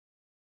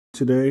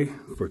Today,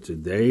 for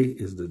today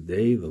is the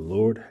day the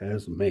Lord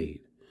has made.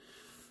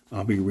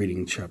 I'll be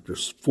reading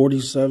chapters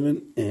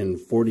 47 and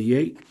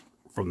 48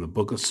 from the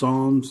book of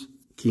Psalms,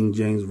 King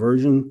James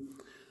Version,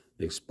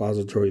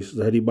 Expository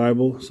Study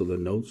Bible, so the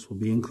notes will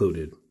be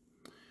included.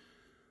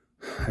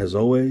 As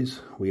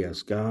always, we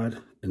ask God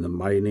in the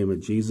mighty name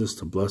of Jesus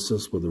to bless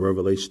us with the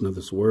revelation of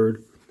this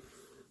word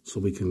so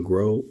we can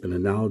grow in the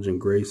knowledge and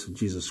grace of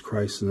Jesus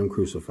Christ and Him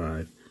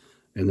crucified,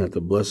 and that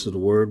the blessed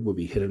word will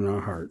be hidden in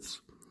our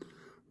hearts.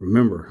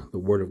 Remember, the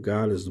Word of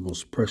God is the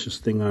most precious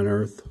thing on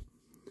earth,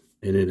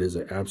 and it is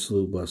an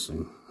absolute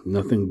blessing.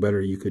 Nothing better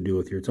you could do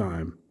with your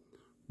time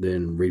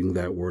than reading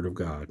that Word of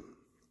God.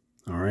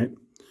 All right?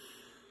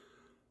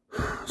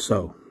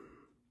 So,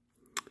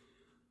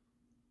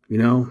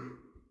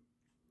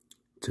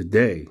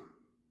 today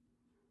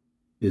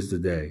is the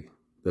day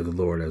that the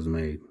Lord has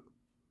made.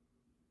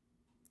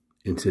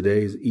 And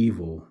today's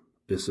evil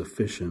is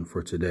sufficient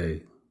for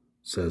today,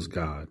 says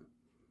God.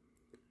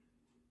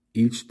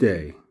 Each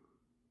day,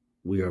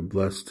 we are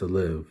blessed to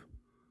live.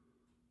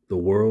 The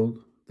world,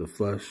 the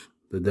flesh,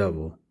 the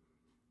devil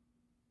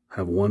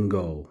have one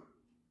goal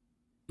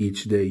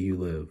each day you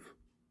live,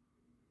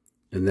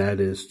 and that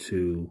is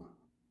to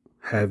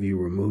have you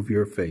remove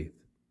your faith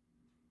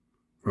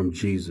from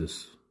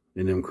Jesus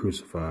and Him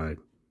crucified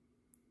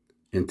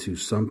into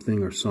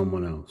something or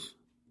someone else.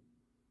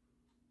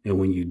 And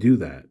when you do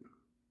that,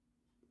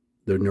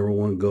 their number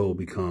one goal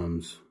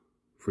becomes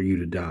for you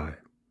to die.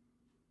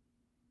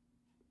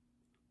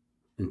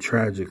 And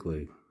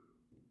tragically,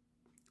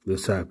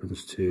 this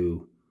happens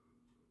to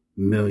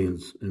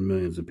millions and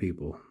millions of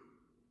people.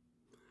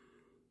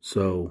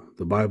 So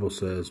the Bible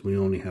says we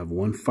only have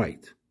one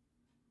fight.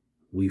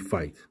 We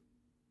fight.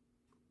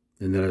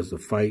 And that is the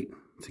fight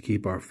to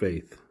keep our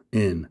faith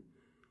in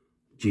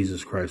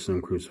Jesus Christ and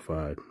Him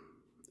crucified.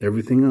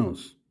 Everything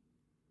else,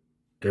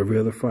 every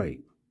other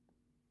fight,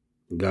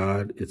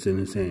 God, it's in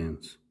His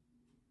hands.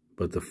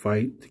 But the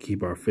fight to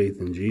keep our faith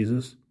in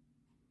Jesus,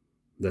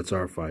 that's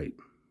our fight.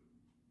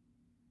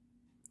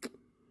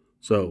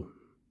 So,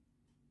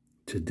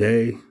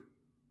 today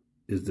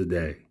is the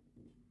day.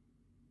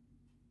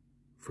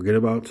 Forget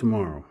about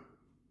tomorrow.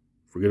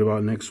 Forget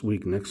about next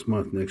week, next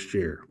month, next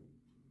year.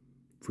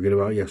 Forget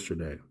about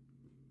yesterday.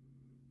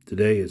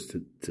 Today is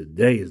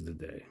the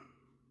day.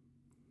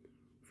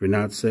 If you're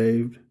not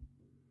saved,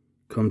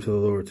 come to the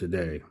Lord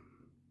today.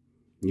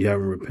 You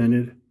haven't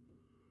repented?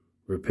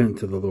 Repent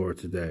to the Lord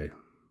today.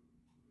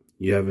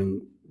 You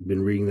haven't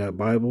been reading that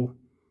Bible?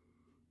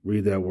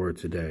 Read that word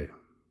today.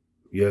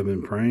 You haven't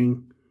been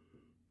praying?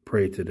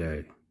 Pray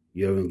today.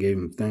 You haven't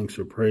given Him thanks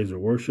or praise or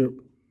worship?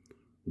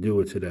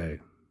 Do it today.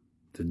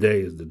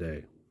 Today is the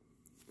day.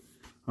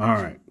 All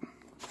right.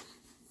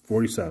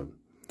 47.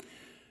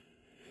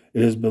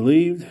 It is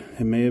believed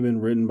it may have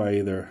been written by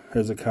either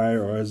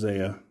Hezekiah or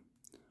Isaiah.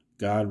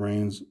 God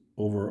reigns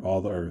over all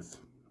the earth.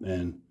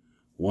 And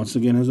once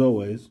again, as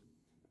always,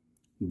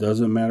 it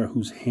doesn't matter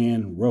whose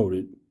hand wrote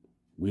it.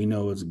 We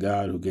know it's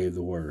God who gave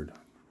the word.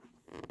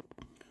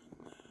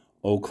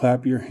 Oh,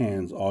 clap your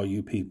hands, all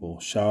you people.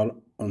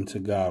 Shout unto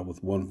God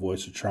with one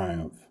voice of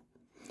triumph.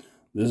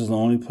 This is the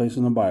only place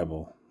in the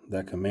Bible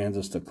that commands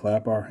us to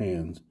clap our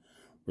hands,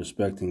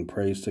 respecting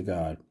praise to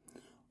God.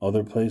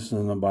 Other places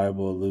in the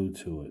Bible allude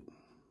to it.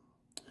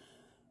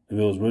 If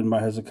it was written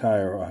by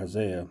Hezekiah or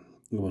Isaiah,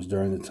 it was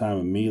during the time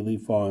immediately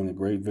following the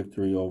great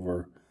victory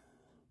over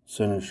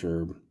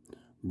Sennacherib,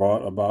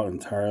 brought about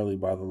entirely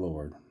by the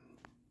Lord.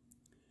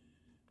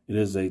 It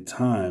is a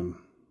time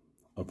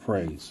of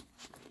praise.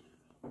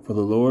 For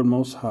the Lord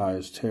Most High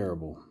is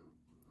terrible.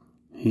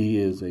 He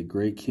is a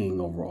great king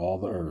over all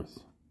the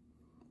earth.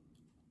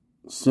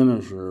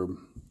 Sennacherib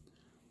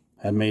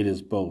had made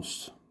his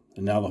boast,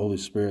 and now the Holy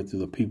Spirit through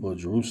the people of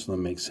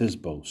Jerusalem makes His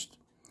boast,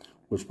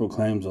 which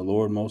proclaims the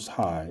Lord Most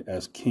High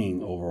as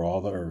king over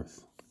all the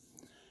earth.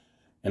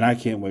 And I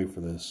can't wait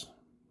for this.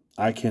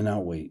 I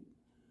cannot wait.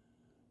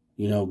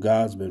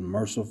 God's been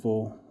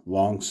merciful,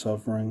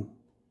 long-suffering,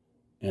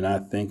 and I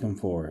thank Him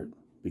for it,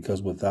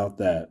 because without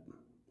that,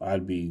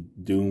 I'd be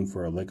doomed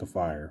for a lake of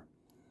fire.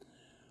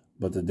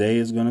 But the day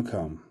is going to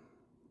come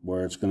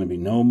where it's going to be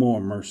no more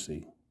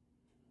mercy,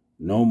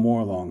 no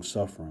more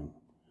long-suffering,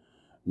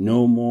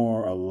 no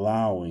more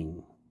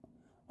allowing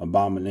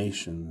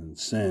abomination and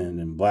sin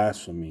and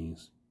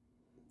blasphemies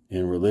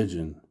in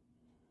religion.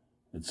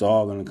 It's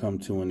all going to come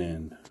to an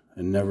end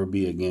and never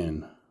be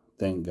again.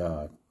 Thank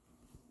God.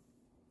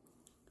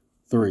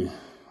 3.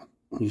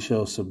 He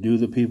shall subdue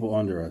the people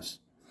under us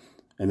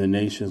and the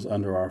nations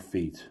under our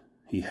feet.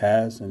 He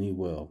has and He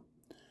will.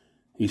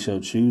 He shall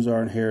choose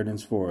our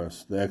inheritance for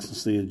us, the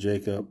excellency of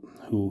Jacob,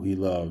 who He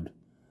loved.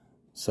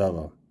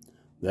 Selah.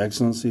 The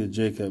excellency of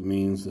Jacob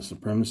means the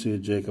supremacy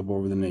of Jacob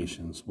over the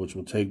nations, which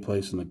will take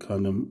place in the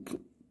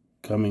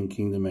coming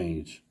kingdom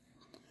age.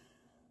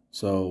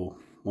 So,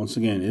 once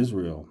again,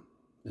 Israel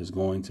is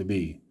going to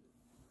be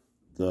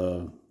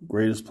the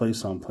greatest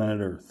place on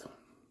planet Earth.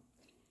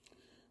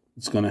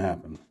 It's going to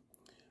happen.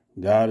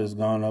 God has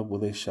gone up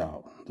with a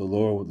shout, the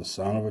Lord with the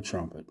sound of a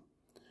trumpet.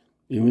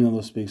 Even though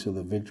it speaks of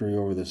the victory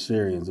over the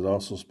Syrians, it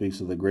also speaks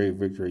of the great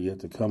victory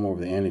yet to come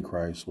over the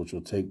Antichrist, which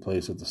will take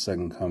place at the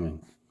second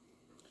coming.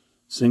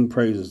 Sing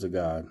praises to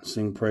God.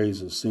 Sing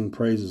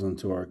praises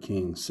unto our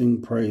King.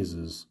 Sing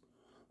praises.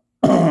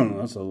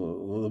 Let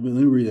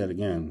me read that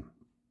again.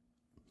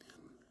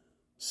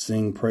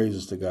 Sing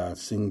praises to God.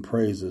 Sing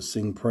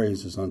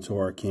praises unto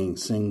our King.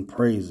 Sing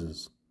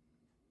praises.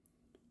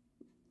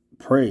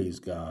 Praise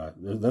God.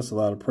 That's a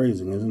lot of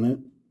praising, isn't it?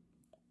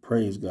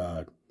 Praise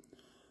God.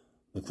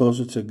 The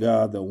closer to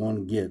God that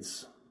one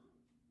gets,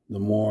 the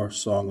more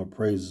song of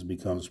praises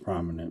becomes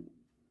prominent.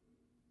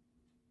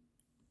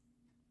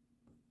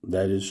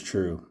 That is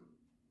true.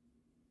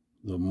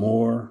 The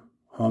more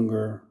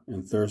hunger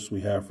and thirst we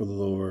have for the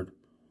Lord,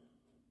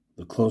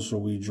 the closer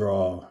we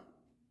draw,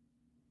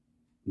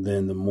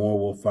 then the more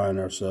we'll find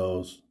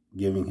ourselves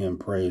giving him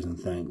praise and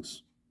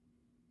thanks.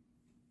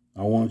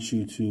 I want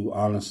you to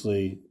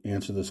honestly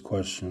answer this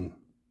question.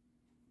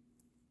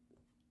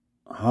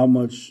 How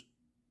much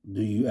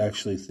do you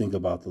actually think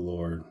about the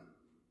Lord?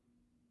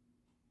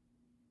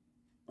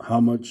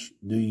 How much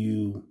do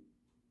you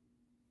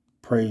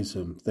praise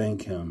him,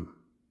 thank him,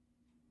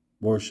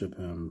 worship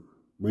him,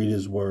 read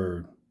his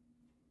word?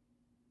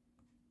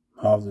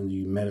 How often do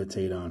you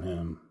meditate on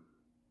him?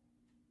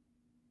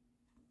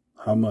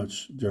 How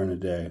much during the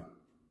day?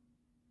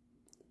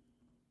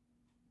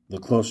 The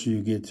closer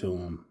you get to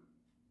him,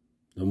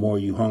 the more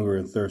you hunger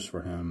and thirst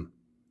for him,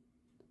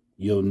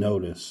 you'll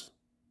notice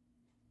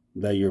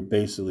that you're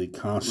basically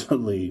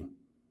constantly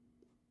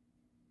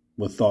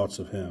with thoughts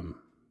of him.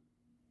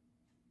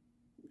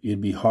 It'd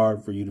be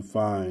hard for you to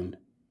find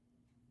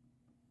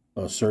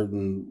a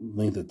certain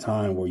length of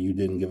time where you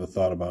didn't give a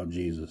thought about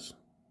Jesus.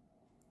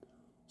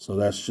 So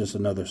that's just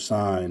another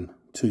sign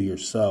to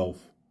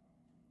yourself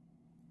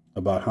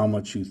about how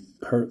much you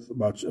hurt,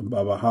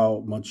 about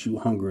how much you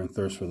hunger and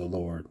thirst for the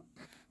Lord.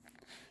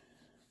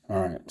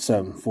 All right,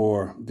 7.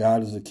 For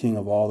God is the King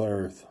of all the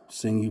earth.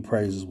 Sing you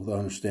praises with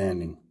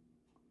understanding.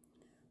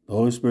 The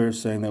Holy Spirit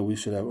is saying that we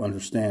should have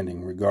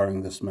understanding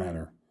regarding this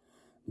matter.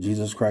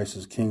 Jesus Christ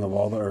is King of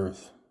all the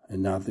earth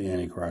and not the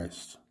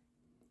Antichrist.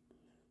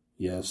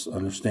 Yes,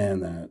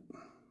 understand that.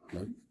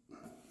 But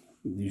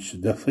you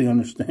should definitely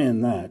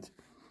understand that.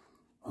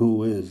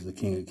 Who is the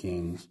King of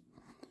Kings?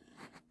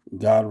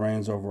 God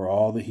reigns over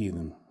all the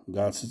heathen.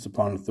 God sits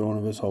upon the throne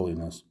of his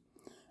holiness.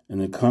 In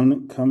the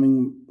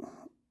coming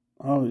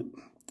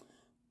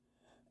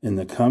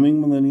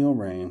millennial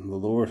reign, the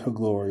Lord of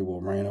glory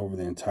will reign over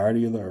the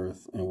entirety of the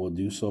earth and will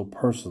do so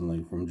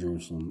personally from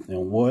Jerusalem.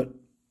 And what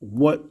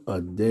a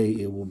day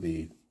it will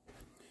be.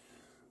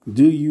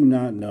 Do you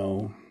not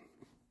know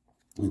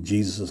that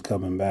Jesus is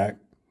coming back?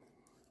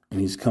 And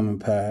he's coming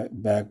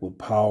back with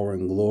power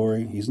and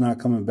glory. He's not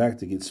coming back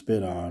to get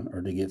spit on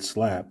or to get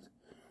slapped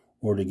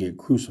or to get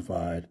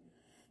crucified.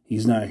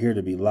 He's not here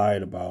to be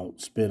lied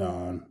about, spit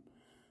on.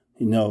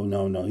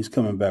 No. He's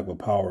coming back with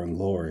power and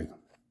glory.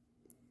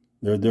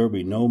 There will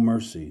be no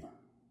mercy.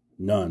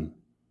 None.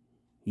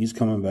 He's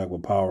coming back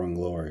with power and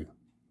glory.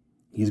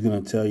 He's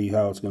going to tell you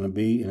how it's going to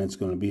be, and it's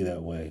going to be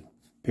that way.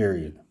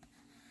 Period.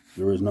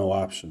 There is no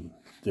option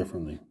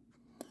differently.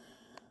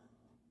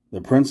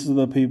 The princes of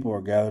the people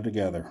are gathered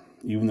together,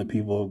 even the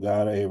people of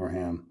God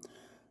Abraham.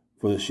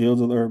 For the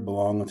shields of the earth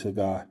belong unto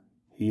God.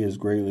 He is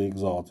greatly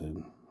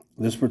exalted.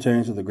 This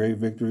pertains to the great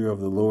victory of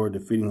the Lord,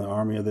 defeating the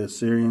army of the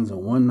Assyrians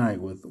in one night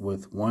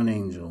with one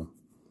angel.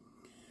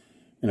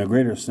 In a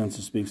greater sense,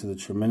 it speaks of the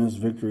tremendous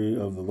victory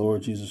of the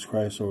Lord Jesus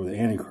Christ over the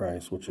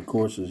Antichrist, which of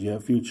course is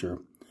yet future.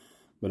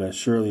 But as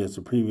surely as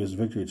the previous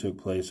victory took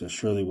place, as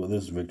surely will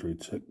this victory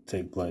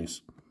take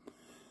place.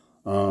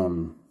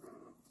 So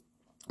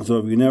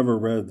if you never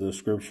read the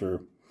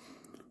scripture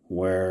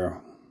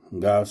where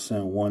God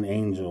sent one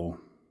angel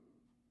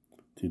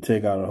to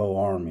take out a whole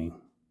army,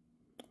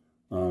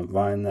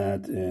 find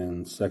that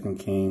in 2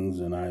 Kings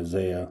and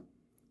Isaiah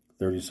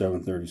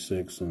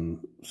 37:36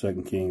 and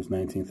 2 Kings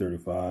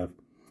 19:35.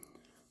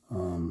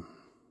 All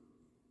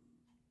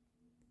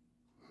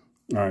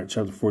right,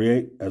 chapter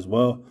 48 as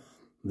well.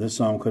 This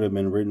psalm could have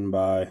been written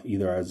by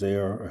either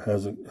Isaiah or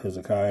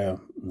Hezekiah.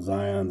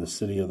 Zion, the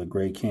city of the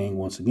great king.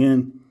 Once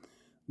again,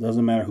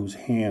 doesn't matter whose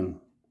hand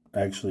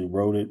actually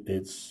wrote it.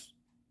 It's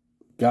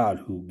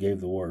God who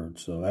gave the word.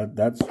 So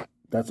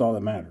that's all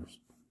that matters.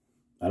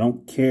 I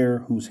don't care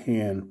whose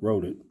hand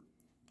wrote it.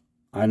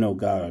 I know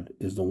God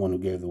is the one who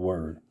gave the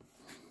word.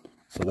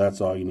 So that's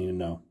all you need to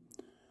know.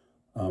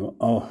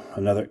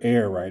 Another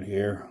error right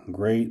here.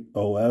 Great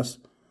OS.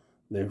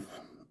 They've,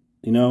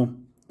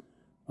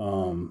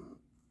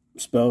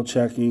 spell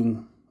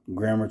checking,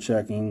 grammar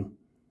checking.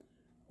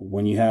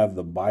 When you have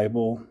the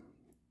Bible,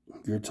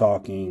 you're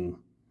talking,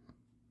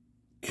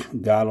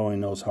 God only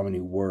knows how many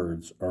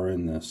words are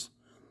in this.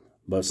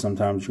 But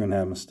sometimes you're going to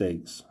have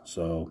mistakes.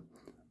 So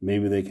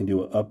maybe they can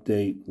do an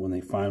update when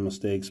they find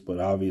mistakes. But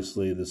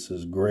obviously this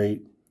is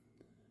great.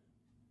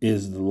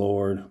 Is the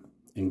Lord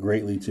and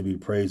greatly to be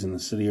praised in the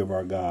city of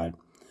our God,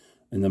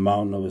 in the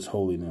mountain of his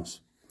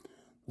holiness.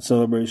 The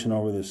celebration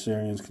over the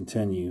Assyrians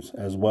continues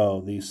as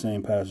well. These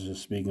same passages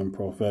speak in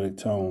prophetic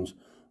tones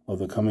of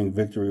the coming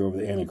victory over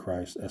the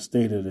Antichrist, as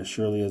stated as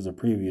surely as the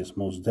previous,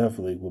 most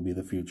definitely will be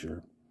the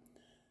future.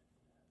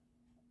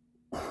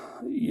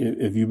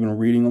 If you've been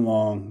reading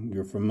along,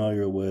 you're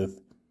familiar with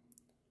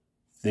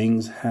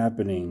things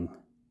happening.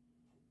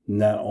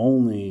 Not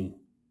only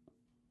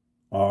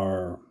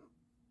are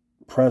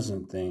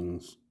present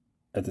things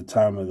at the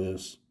time of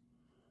this,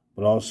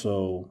 but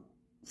also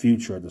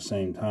future at the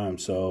same time.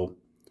 So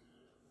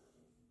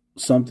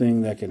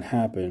something that can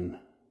happen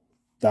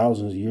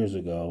thousands of years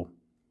ago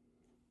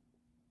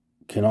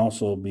can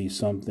also be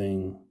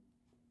something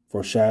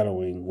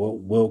foreshadowing what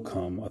will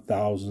come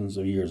thousands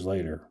of years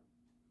later.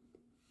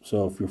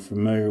 So if you're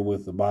familiar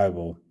with the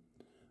Bible,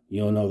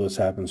 you'll know this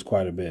happens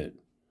quite a bit,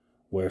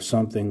 where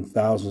something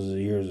thousands of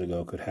years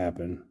ago could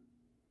happen,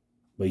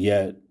 but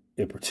yet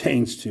it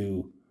pertains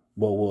to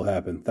what will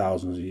happen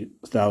thousands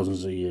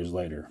of years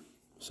later.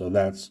 So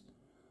that's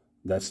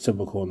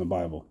typical in the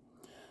Bible.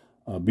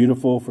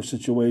 Beautiful for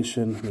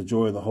situation, the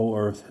joy of the whole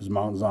earth is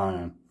Mount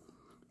Zion.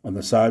 On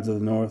the sides of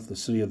the north, the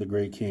city of the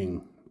great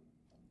king.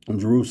 And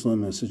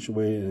Jerusalem is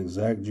situated in the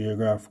exact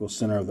geographical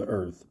center of the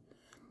earth.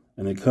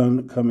 In the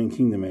coming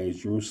kingdom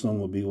age, Jerusalem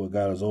will be what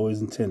God has always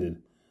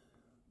intended,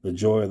 the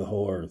joy of the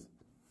whole earth.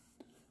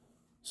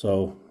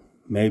 So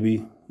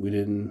maybe we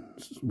didn't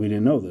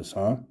know this,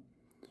 huh?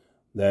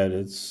 That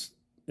it's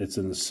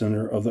in the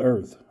center of the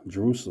earth,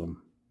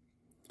 Jerusalem.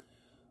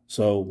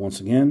 So once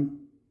again,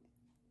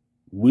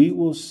 we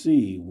will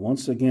see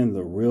once again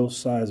the real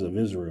size of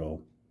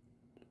Israel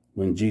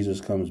when Jesus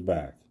comes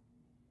back.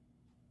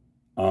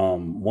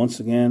 Once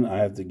again, I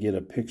have to get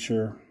a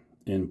picture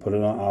and put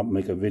it on. I'll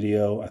make a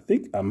video. I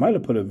think I might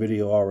have put a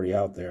video already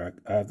out there.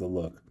 I have to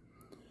look.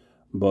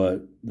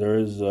 But there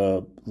is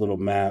a little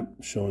map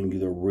showing you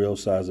the real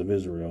size of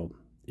Israel.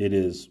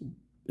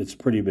 It's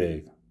pretty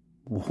big.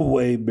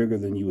 Way bigger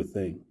than you would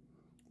think.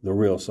 The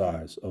real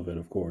size of it,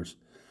 of course.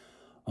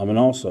 And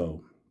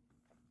also,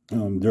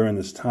 during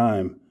this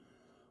time,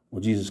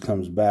 when Jesus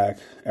comes back,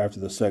 after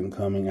the second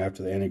coming,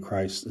 after the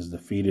Antichrist is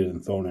defeated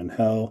and thrown in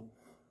hell,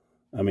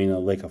 a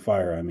lake of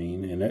fire,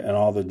 and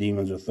all the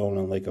demons are thrown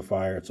in a lake of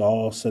fire. It's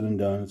all said and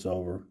done. It's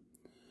over.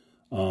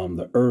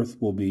 The earth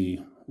will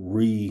be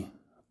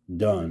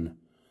redone.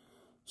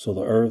 So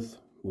the earth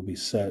will be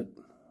set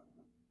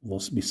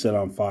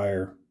on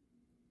fire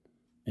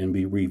and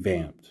be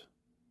revamped.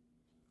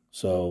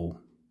 So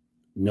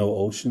no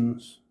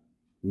oceans,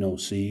 no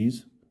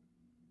seas,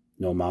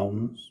 no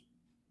mountains,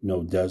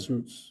 no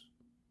deserts.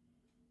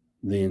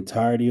 The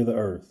entirety of the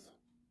earth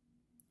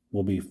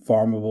will be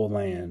farmable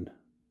land,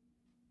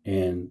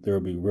 and there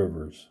will be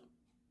rivers.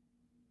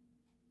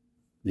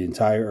 The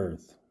entire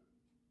earth.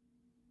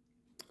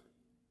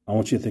 I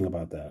want you to think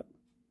about that.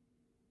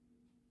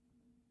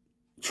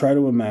 Try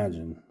to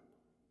imagine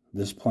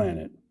this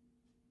planet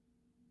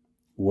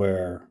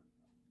where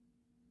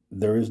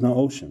there is no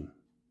ocean,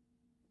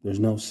 there's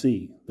no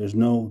sea, there's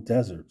no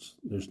deserts,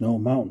 there's no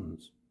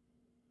mountains.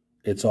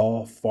 It's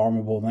all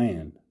farmable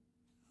land.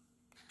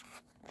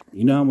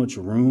 You know how much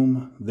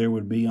room there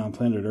would be on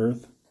planet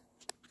Earth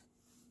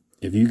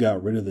if you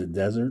got rid of the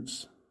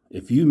deserts?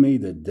 If you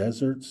made the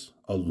deserts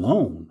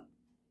alone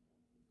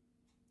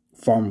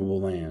farmable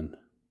land,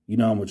 you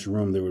know how much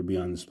room there would be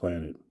on this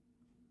planet.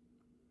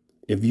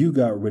 If you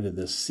got rid of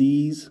the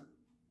seas,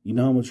 you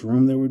know how much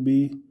room there would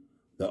be?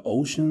 The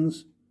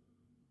oceans?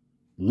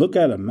 Look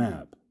at a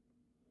map.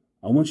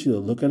 I want you to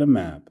look at a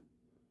map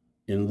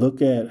and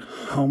look at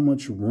how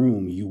much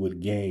room you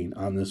would gain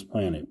on this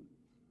planet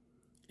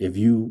if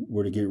you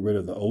were to get rid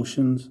of the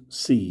oceans,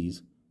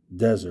 seas,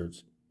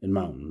 deserts, and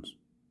mountains.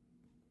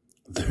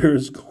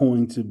 There's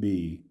going to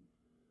be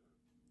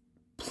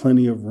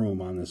plenty of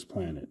room on this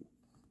planet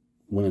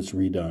when it's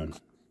redone.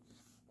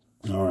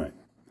 All right.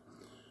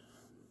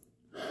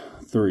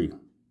 3.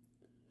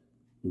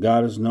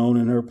 God is known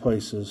in her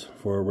places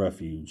for a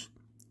refuge.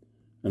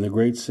 In the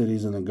great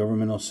cities and the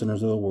governmental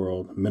centers of the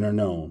world, men are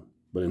known.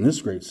 But in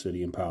this great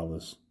city and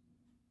palace,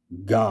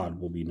 God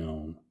will be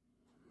known.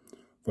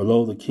 For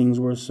lo, the kings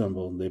were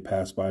assembled, they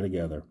passed by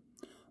together.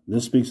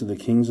 This speaks of the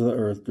kings of the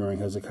earth during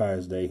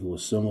Hezekiah's day who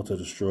assembled to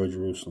destroy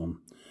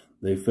Jerusalem.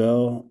 They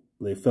felt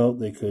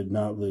they could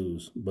not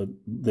lose, but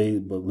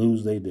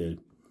lose they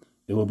did.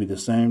 It will be the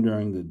same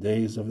during the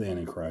days of the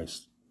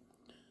Antichrist.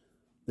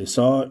 They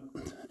saw it,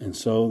 and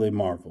so they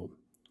marveled.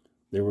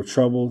 They were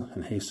troubled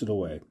and hasted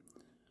away.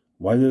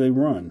 Why did they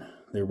run?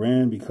 They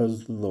ran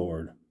because of the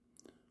Lord.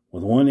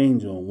 With one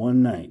angel in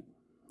one night,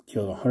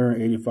 killed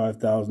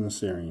 185,000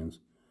 Assyrians,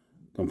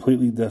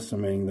 completely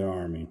decimating their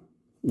army.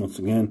 Once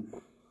again,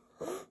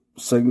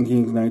 2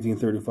 Kings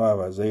 19:35,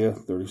 Isaiah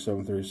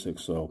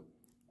 37:36. So,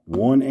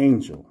 one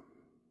angel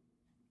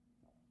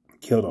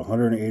killed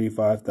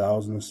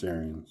 185,000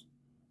 Assyrians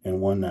in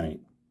one night.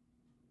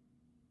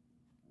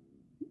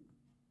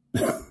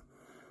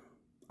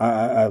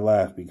 I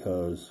laugh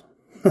because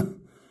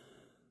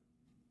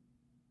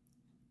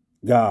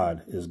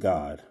God is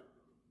God.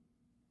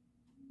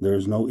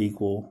 There's no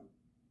equal.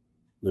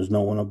 There's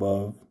no one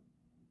above.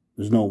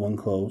 There's no one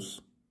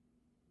close.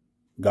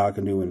 God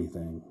can do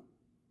anything.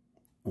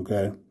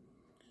 Okay?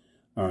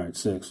 All All right,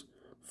 6.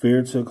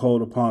 Fear took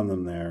hold upon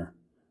them there,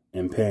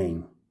 and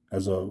pain,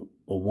 as a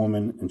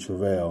woman in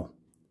travail.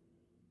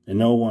 And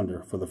no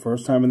wonder, for the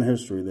first time in the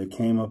history, they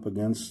came up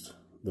against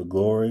the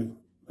glory,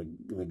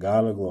 the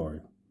God of glory.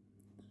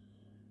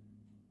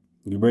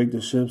 You break the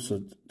ships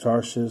of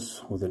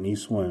Tarshish with an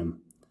east wind.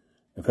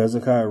 If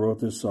Hezekiah wrote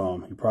this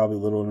psalm, he probably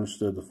little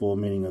understood the full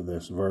meaning of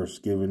this verse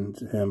given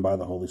to him by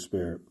the Holy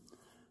Spirit.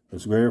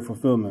 Its greater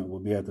fulfillment will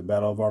be at the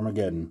Battle of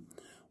Armageddon,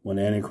 when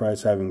the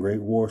Antichrist, having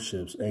great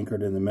warships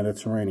anchored in the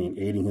Mediterranean,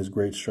 aiding his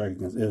great strike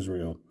against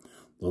Israel,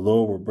 the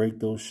Lord will break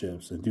those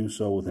ships and do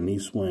so with an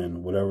east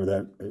wind, whatever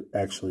that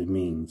actually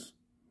means.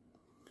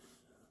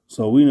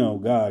 So we know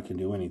God can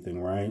do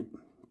anything, right?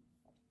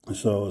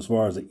 So as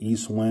far as the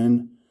east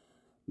wind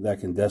that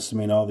can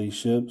decimate all these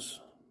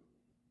ships,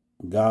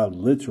 God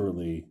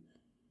literally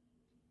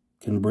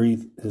can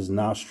breathe his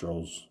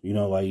nostrils. You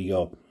know, like you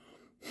go,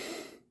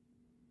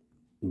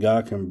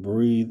 God can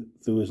breathe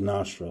through his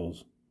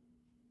nostrils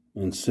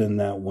and send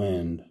that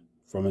wind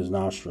from his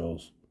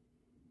nostrils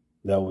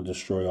that will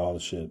destroy all the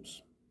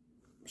ships.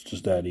 It's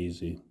just that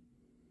easy.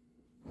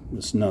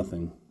 It's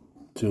nothing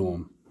to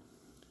him.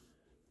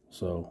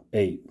 So,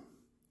 8.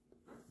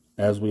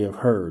 As we have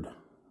heard,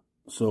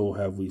 so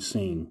have we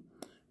seen.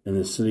 In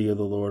the city of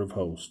the Lord of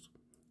hosts,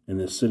 in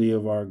the city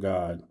of our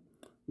God,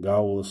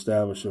 God will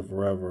establish it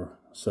forever,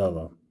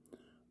 Selah.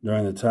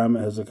 During the time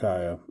of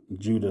Hezekiah,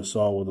 Judah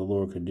saw what the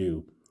Lord could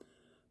do.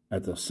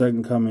 At the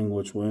second coming,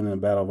 which will end in the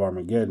Battle of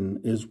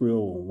Armageddon,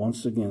 Israel will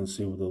once again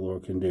see what the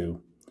Lord can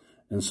do.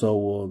 And so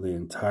will the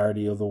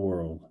entirety of the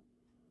world.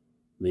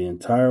 The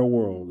entire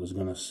world is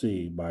going to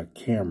see by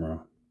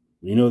camera.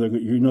 They're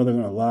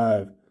going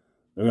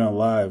to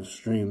live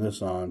stream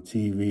this on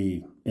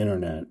TV,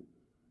 internet.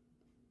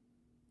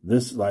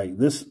 This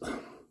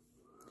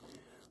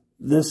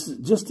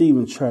just to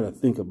even try to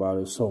think about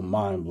it is so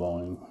mind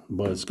blowing,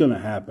 but it's going to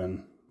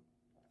happen.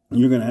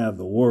 You're going to have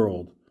the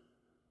world.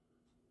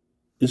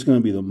 It's going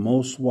to be the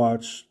most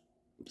watched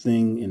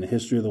thing in the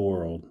history of the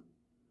world.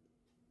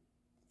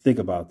 Think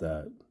about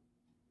that.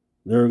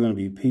 There are going to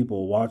be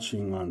people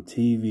watching on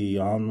TV,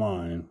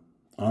 online,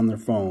 on their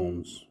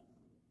phones,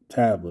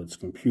 tablets,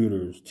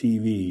 computers,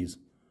 TVs.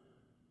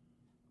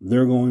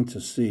 They're going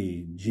to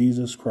see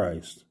Jesus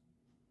Christ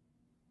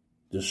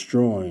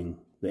destroying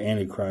the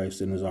Antichrist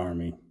and his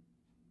army.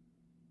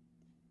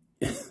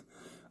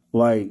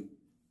 Like,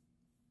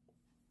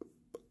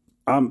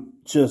 I'm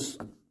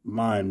just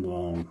mind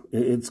blown.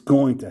 It's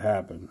going to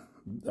happen.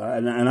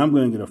 And I'm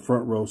going to get a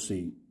front row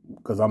seat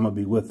because I'm going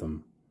to be with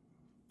them.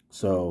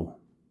 So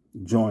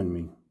join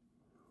me.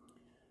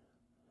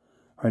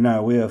 Right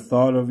now, we have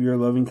thought of your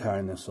loving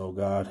kindness, O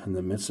God, in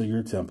the midst of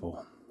your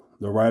temple.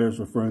 The writers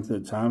referring to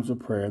the times of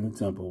prayer in the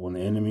temple when the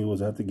enemy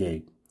was at the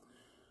gate.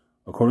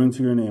 According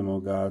to your name,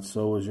 O God,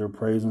 so is your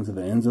praise unto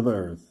the ends of the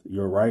earth.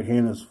 Your right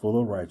hand is full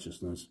of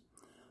righteousness.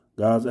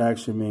 God's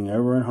action being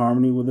ever in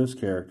harmony with his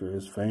character,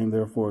 his fame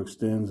therefore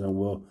extends and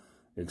will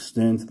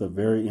extend to the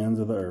very ends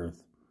of the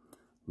earth.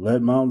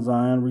 Let Mount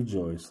Zion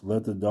rejoice.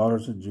 Let the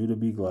daughters of Judah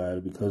be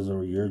glad because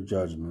of your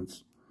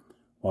judgments.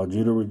 While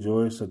Judah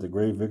rejoiced at the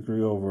great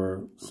victory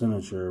over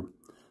Sennacherib,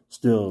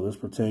 still this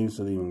pertains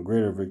to the even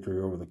greater victory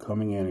over the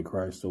coming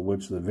Antichrist, of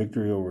which the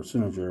victory over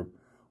Sennacherib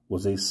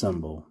was a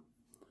symbol.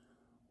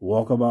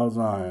 Walk about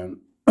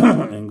Zion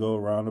and go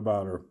round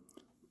about her.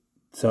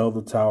 Tell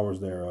the towers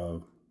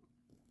thereof.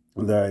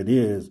 The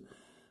idea is,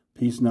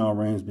 peace now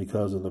reigns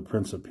because of the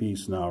Prince of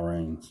Peace now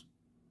reigns.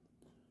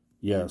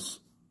 Yes,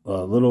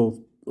 a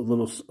little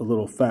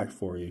fact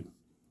for you.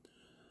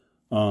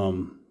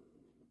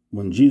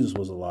 When Jesus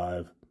was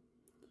alive,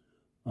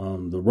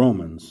 the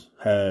Romans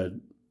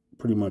had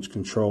pretty much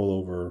control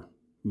over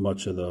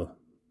much of the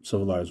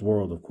civilized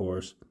world, of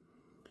course,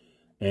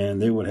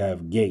 and they would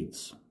have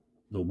gates,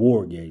 the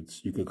war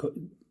gates.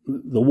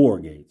 The war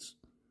gates,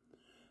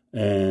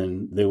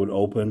 and they would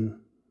open,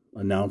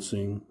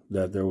 announcing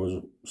that there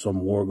was some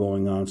war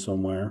going on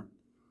somewhere.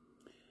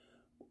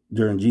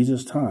 During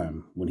Jesus'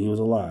 time, when he was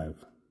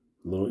alive,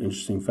 a little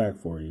interesting fact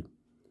for you,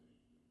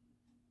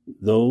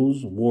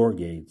 those war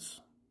gates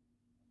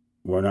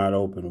were not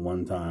open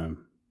one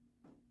time.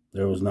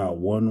 There was not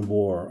one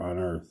war on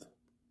earth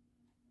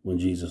when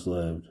Jesus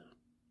lived.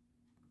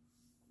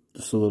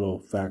 Just a little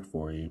fact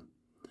for you.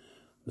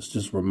 This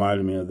just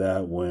reminded me of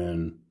that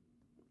when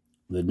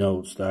the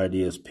notes, the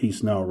idea is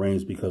peace now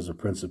reigns because the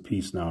Prince of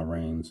Peace now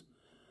reigns.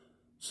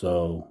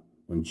 So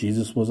when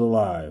Jesus was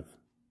alive,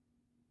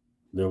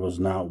 there was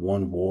not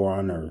one war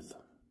on earth.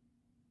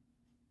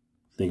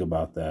 Think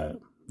about that.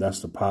 That's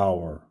the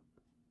power.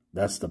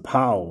 That's the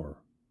power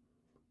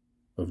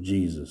of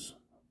Jesus.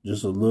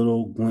 Just a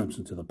little glimpse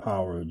into the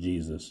power of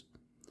Jesus.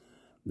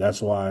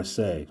 That's why I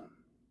say,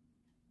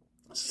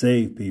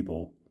 save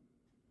people,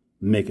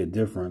 make a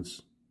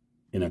difference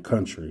in a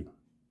country.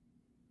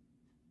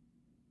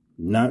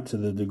 Not to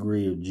the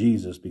degree of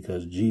Jesus,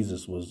 because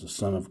Jesus was the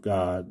Son of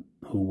God,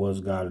 who was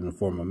God in the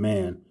form of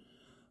man,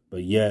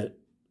 but yet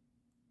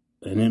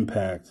an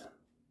impact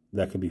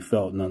that could be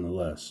felt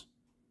nonetheless.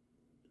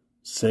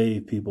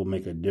 Saved people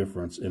make a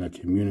difference in a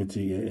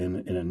community,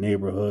 in a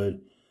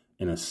neighborhood,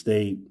 in a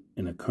state,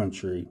 in a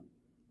country,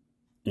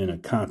 in a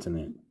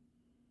continent.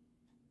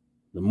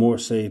 The more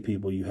saved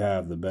people you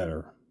have, the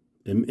better.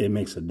 It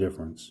makes a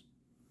difference.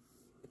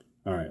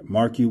 All right.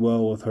 Mark you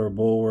well with her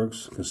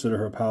bulwarks. Consider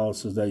her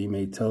palaces, that you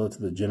may tell it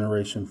to the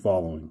generation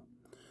following.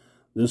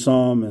 This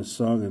psalm is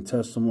sung in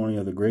testimony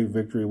of the great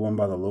victory won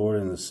by the Lord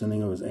and the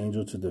sending of his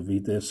angel to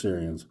defeat the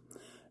Assyrians,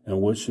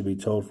 and which should be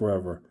told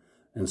forever.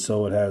 And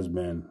so it has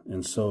been,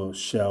 and so it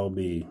shall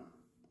be.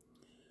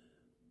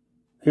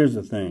 Here's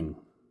the thing.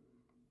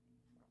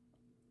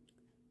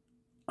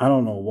 I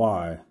don't know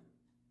why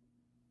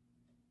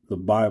the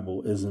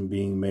Bible isn't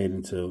being made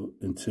into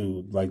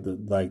like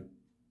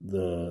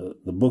the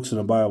books in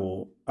the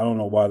Bible. I don't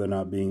know why they're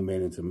not being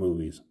made into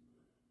movies,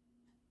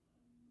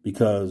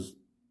 because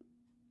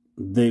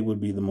they would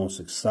be the most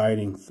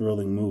exciting,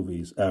 thrilling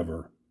movies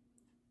ever.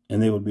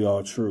 And they would be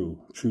all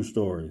true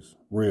stories,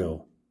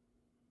 real,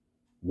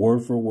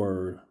 word for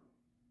word.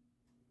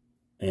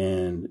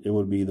 And it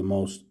would be the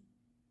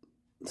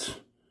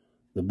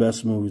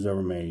best movies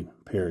ever made,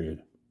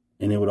 period.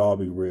 And it would all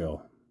be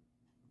real.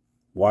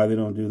 Why they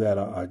don't do that,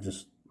 I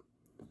just,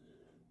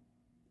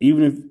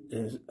 even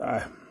if,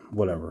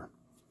 whatever.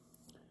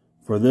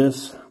 For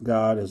this,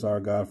 God is our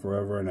God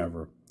forever and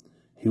ever.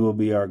 He will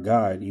be our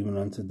guide even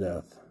unto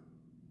death.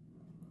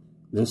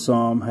 This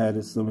psalm had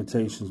its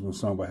limitations when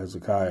sung by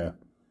Hezekiah.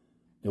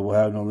 It will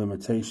have no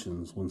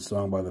limitations when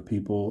sung by the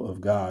people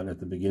of God at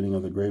the beginning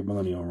of the great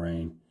millennial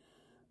reign.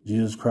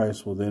 Jesus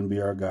Christ will then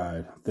be our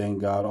guide.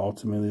 Thank God,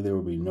 ultimately there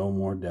will be no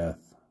more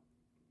death.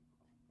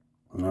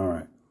 All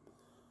right.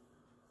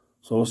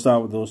 So we'll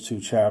start with those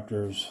 2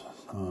 chapters.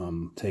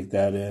 Take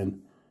that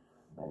in.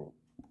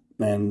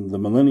 And the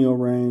millennial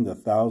reign, the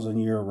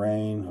 1,000-year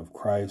reign of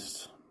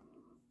Christ.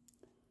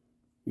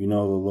 You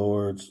know the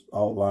Lord's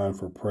outline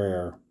for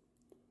prayer.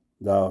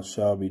 Thou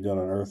shalt be done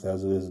on earth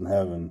as it is in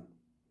heaven.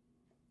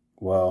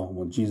 Well,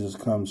 when Jesus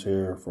comes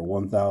here for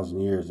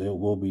 1,000 years, it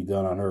will be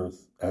done on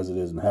earth as it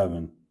is in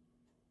heaven.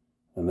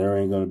 And there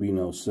ain't going to be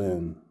no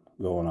sin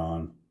going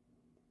on.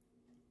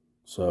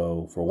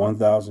 So for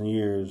 1,000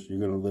 years, you're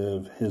going to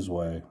live his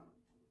way.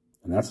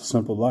 And that's a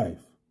simple life.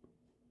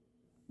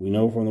 We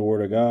know from the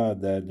word of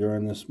God that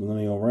during this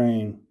millennial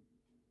reign,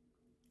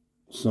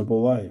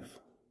 simple life.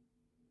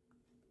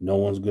 No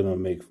one's going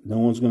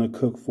to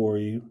cook for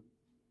you.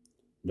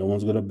 No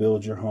one's going to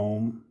build your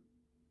home.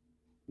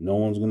 No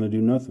one's going to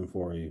do nothing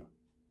for you.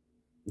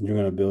 You're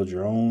going to build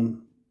your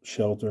own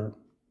shelter.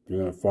 You're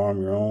going to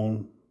farm your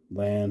own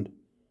land.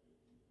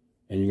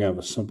 And you're going to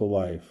have a simple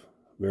life.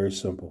 Very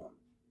simple.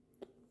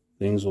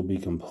 Things will be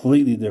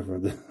completely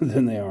different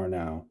than they are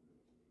now.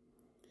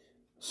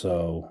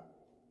 So,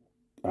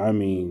 I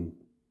mean,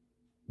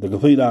 the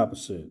complete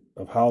opposite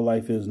of how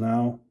life is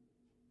now.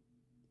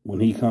 When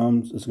he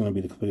comes, it's going to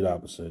be the complete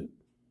opposite.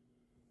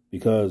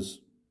 Because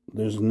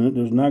there's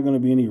not going to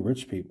be any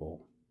rich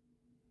people.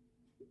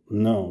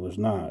 No, there's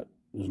not.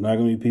 There's not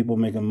going to be people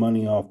making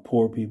money off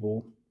poor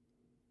people.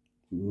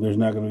 There's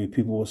not going to be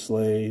people with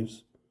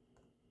slaves.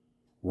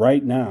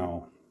 Right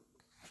now,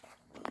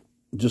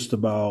 just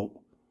about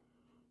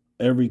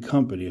every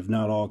company, if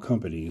not all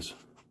companies,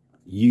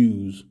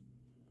 use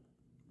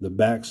the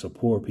backs of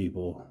poor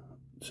people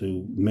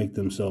to make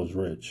themselves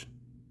rich.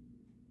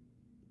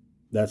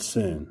 That's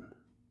sin.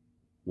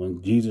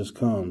 When Jesus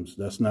comes,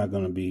 that's not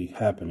going to be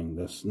happening.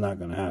 That's not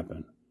going to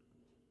happen.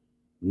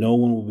 No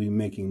one will be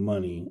making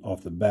money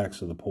off the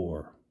backs of the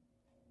poor.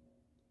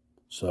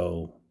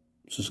 So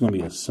it's just going to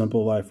be a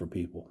simple life for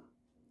people.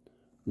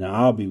 Now,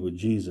 I'll be with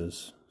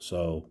Jesus,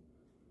 so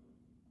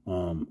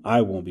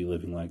I won't be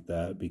living like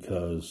that,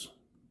 because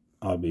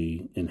I'll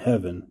be in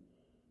heaven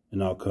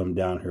and I'll come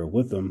down here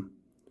with him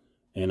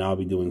and I'll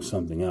be doing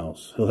something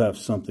else. He'll have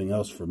something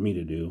else for me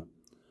to do.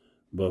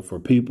 But for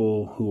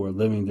people who are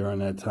living during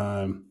that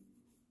time,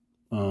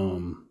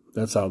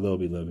 that's how they'll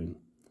be living.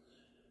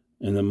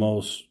 And the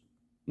most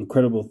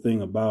incredible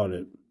thing about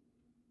it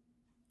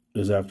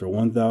is after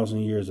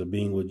 1,000 years of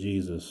being with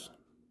Jesus,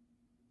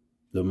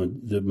 the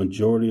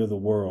majority of the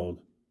world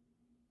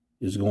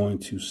is going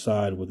to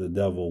side with the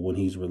devil when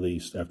he's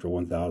released after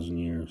 1,000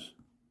 years.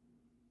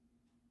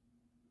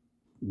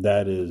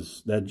 That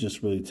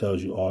just really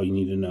tells you all you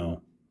need to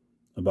know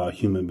about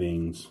human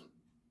beings.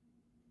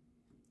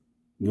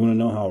 You want to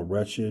know how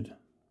wretched,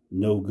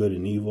 no good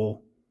and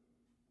evil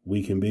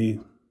we can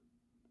be?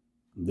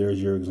 There's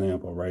your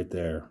example right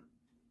there.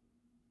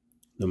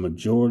 The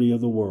majority of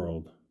the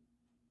world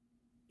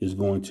is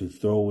going to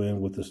throw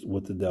in with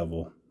the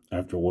devil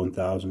after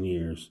 1,000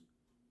 years.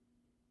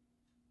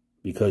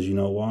 Because you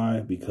know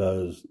why?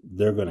 Because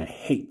they're going to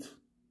hate.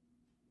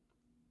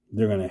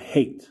 They're going to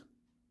hate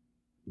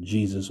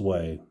Jesus'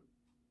 way.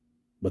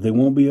 But they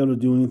won't be able to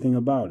do anything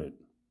about it.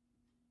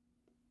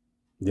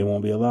 They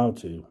won't be allowed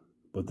to.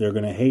 But they're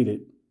going to hate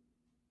it.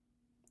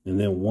 And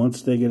then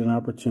once they get an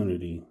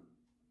opportunity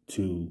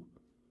to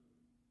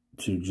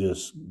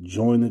just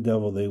join the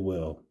devil, they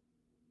will.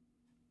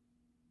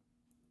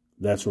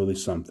 That's really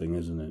something,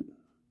 isn't it?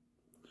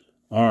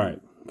 All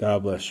right.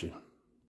 God bless you.